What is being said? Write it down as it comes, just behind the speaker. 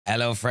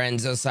Hello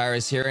friends,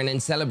 Osiris here, and in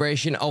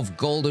celebration of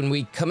Golden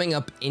Week coming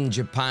up in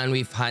Japan,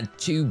 we've had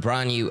two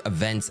brand new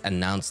events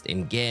announced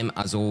in game.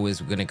 As always,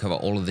 we're going to cover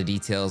all of the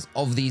details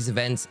of these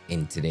events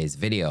in today's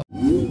video.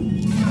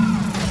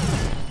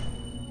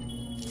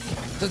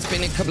 So it's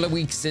been a couple of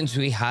weeks since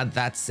we had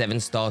that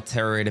 7-star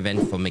Tera raid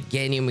event for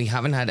Meganium. We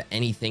haven't had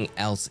anything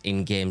else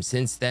in game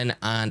since then,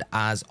 and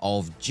as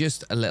of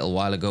just a little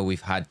while ago, we've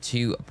had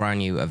two brand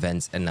new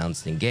events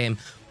announced in game.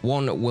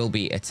 One will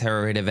be a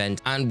Tera raid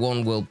event and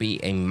one will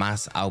be a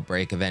Mass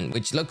Outbreak event,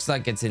 which looks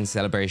like it's in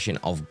celebration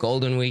of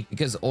Golden Week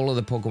because all of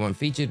the Pokemon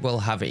featured will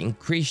have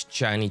increased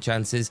shiny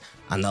chances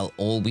and they'll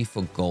all be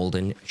for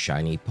golden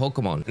shiny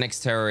Pokemon. The next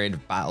Tera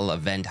raid battle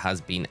event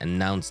has been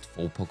announced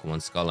for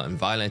Pokemon Scarlet and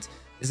Violet.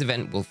 This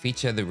event will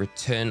feature the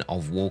return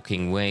of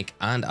Walking Wake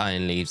and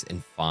Iron Leaves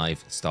in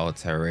 5-star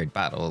Tera raid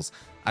battles.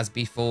 As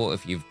before,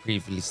 if you've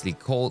previously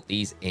caught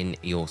these in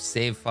your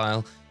save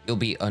file, you'll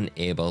be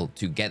unable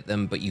to get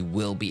them, but you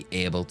will be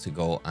able to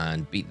go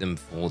and beat them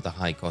for the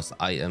high cost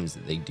items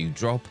that they do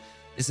drop.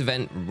 This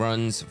event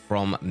runs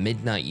from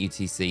midnight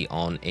UTC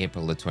on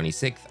April the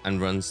 26th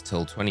and runs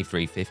till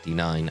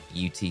 23:59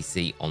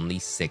 UTC on the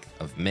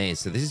 6th of May.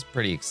 So this is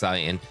pretty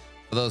exciting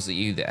for those of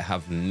you that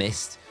have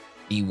missed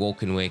the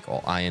Walking Wake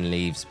or Iron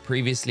Leaves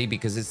previously,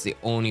 because it's the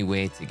only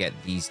way to get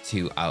these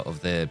two out of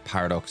the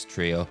Paradox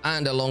trio.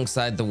 And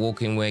alongside the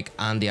Walking Wake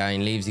and the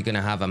Iron Leaves, you're going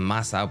to have a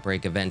Mass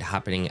Outbreak event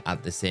happening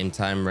at the same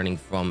time, running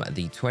from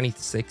the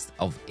 26th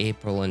of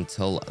April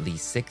until the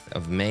 6th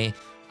of May.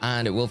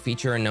 And it will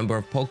feature a number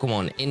of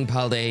Pokemon. In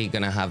Paldea, you're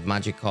going to have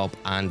Magikarp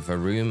and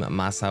Varoom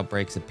Mass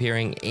Outbreaks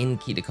appearing. In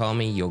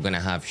Kitakami, you're going to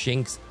have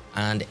Shinx.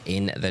 And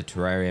in the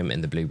Terrarium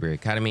in the Blueberry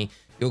Academy,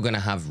 you're going to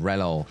have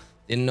Relo.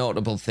 The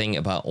notable thing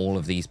about all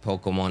of these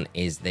Pokemon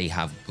is they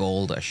have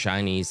gold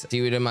shinies. So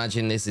you would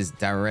imagine this is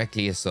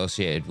directly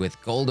associated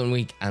with Golden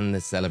Week and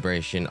the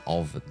celebration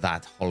of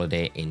that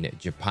holiday in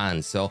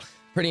Japan. So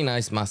pretty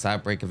nice Mass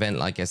Outbreak event,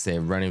 like I say,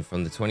 running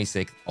from the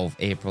 26th of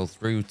April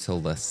through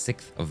till the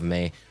 6th of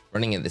May,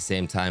 running at the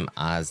same time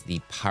as the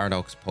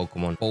Paradox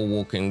Pokemon for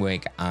Walking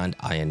Wake and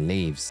Iron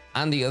Leaves.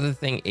 And the other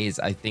thing is,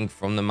 I think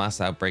from the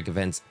Mass Outbreak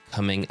events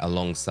coming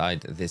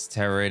alongside this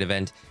Tera raid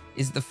event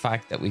is the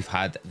fact that we've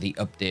had the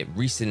update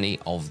recently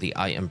of the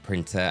item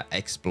printer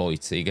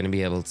exploit. So you're going to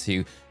be able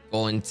to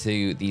go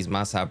into these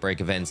Mass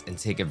Outbreak events and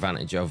take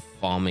advantage of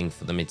farming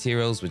for the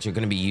materials, which are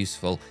going to be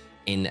useful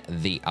in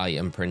the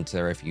item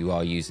printer if you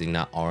are using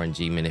that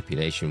RNG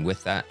manipulation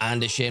with that.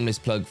 And a shameless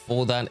plug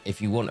for that,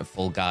 if you want a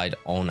full guide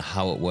on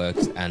how it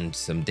works and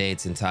some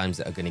dates and times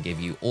that are going to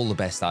give you all the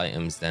best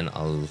items, then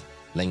I'll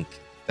link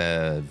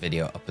the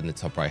video up in the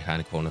top right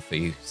hand corner for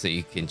you so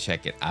you can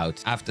check it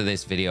out after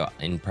this video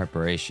in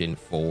preparation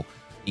for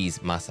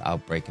these Mass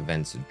Outbreak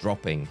events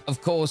dropping.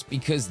 Of course,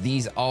 because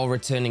these are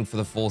returning for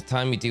the 4th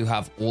time, we do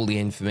have all the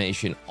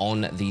information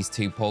on these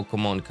two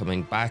Pokemon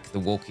coming back. The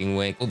Walking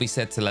Wake will be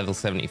set to level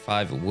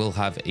 75. It will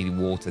have a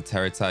water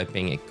Tera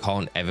typing. It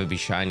can't ever be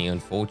shiny,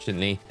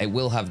 unfortunately. It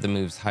will have the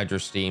moves Hydro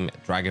Steam,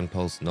 Dragon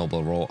Pulse,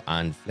 Noble Roar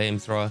and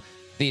Flamethrower.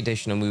 The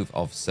additional move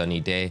of Sunny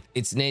Day.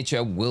 Its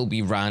nature will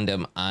be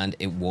random and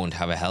it won't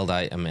have a held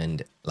item,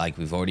 and like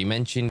we've already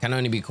mentioned, can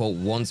only be caught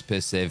once per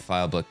save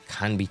file but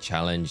can be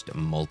challenged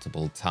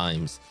multiple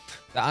times.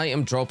 The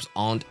item drops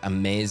aren't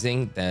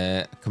amazing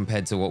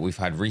compared to what we've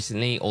had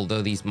recently,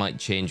 although these might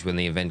change when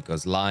the event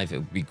goes live. It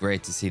would be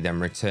great to see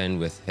them return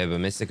with Herba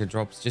Mystica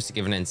drops, just to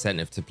give an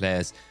incentive to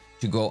players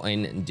to go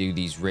in and do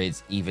these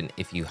raids, even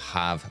if you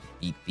have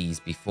beat these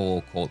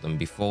before, caught them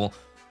before.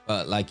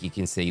 But like you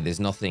can see,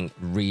 there's nothing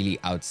really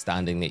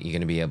outstanding that you're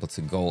going to be able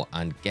to go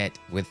and get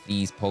with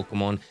these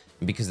Pokemon.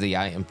 And because of the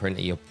item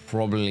printer, you're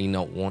probably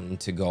not wanting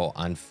to go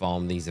and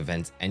farm these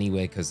events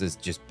anyway, because there's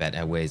just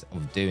better ways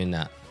of doing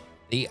that.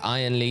 The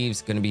Iron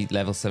Leaves going to be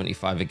level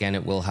 75 again.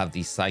 It will have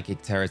the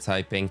Psychic Tera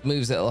typing.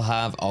 Moves that it'll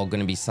have are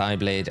going to be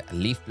Psyblade,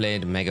 Leaf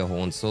Blade, Mega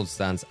Horn, Sword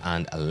Stance,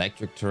 and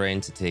Electric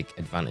Terrain to take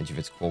advantage of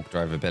its Cork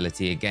Drive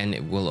ability. Again,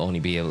 it will only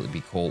be able to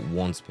be caught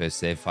once per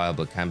save file,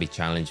 but can be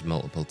challenged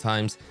multiple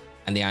times.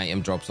 And the item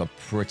drops are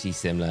pretty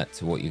similar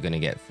to what you're going to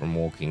get from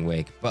Walking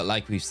Wake. But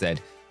like we've said,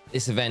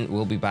 this event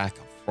will be back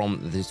from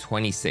the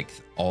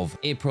 26th of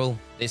April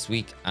this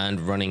week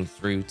and running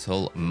through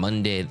till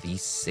Monday the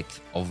 6th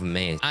of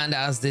May. And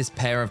as this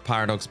pair of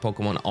Paradox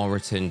Pokemon are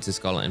returned to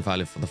Scarlet and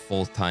Violet for the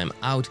 4th time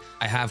out,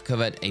 I have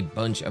covered a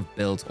bunch of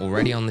builds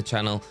already on the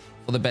channel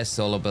for the best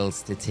solo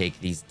builds to take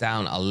these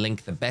down. I'll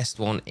link the best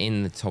one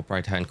in the top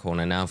right hand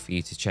corner now for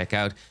you to check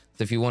out.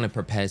 So if you want to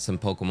prepare some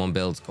Pokemon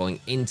builds going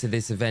into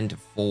this event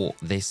for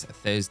this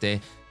Thursday,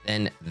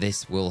 then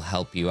this will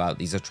help you out.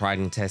 These are tried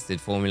and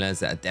tested formulas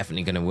that are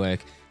definitely going to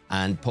work,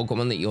 and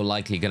Pokemon that you're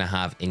likely going to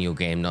have in your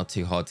game, not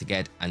too hard to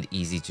get and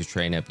easy to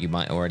train up. You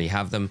might already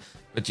have them,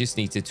 but just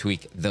need to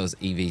tweak those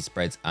EV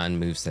spreads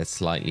and movesets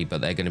slightly, but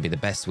they're going to be the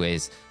best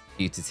ways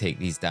for you to take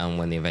these down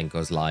when the event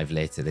goes live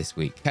later this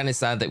week. Kind of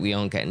sad that we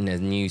aren't getting a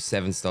new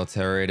 7-star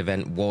Tera raid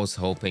event. Was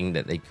hoping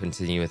that they'd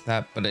continue with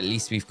that, but at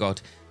least we've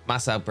got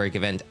Mass Outbreak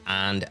event,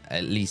 and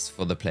at least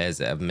for the players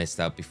that have missed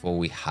out before,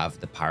 we have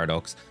the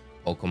Paradox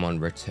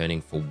Pokemon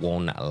returning for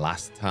one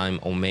last time,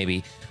 or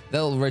maybe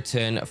they'll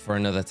return for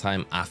another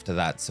time after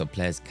that, so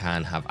players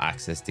can have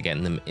access to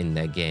getting them in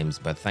their games.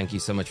 But thank you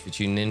so much for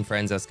tuning in,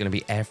 friends. That's going to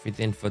be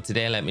everything for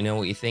today. Let me know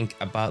what you think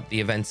about the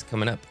events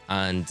coming up,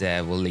 and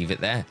we'll leave it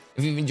there.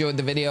 If you've enjoyed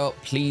the video,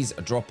 please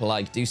drop a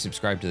like. Do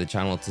subscribe to the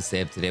channel to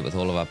stay up to date with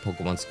all of our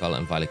Pokemon Scarlet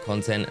and Violet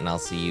content, and I'll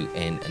see you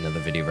in another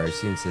video very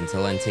soon. So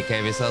until then, take care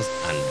of yourselves,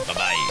 and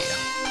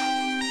bye-bye.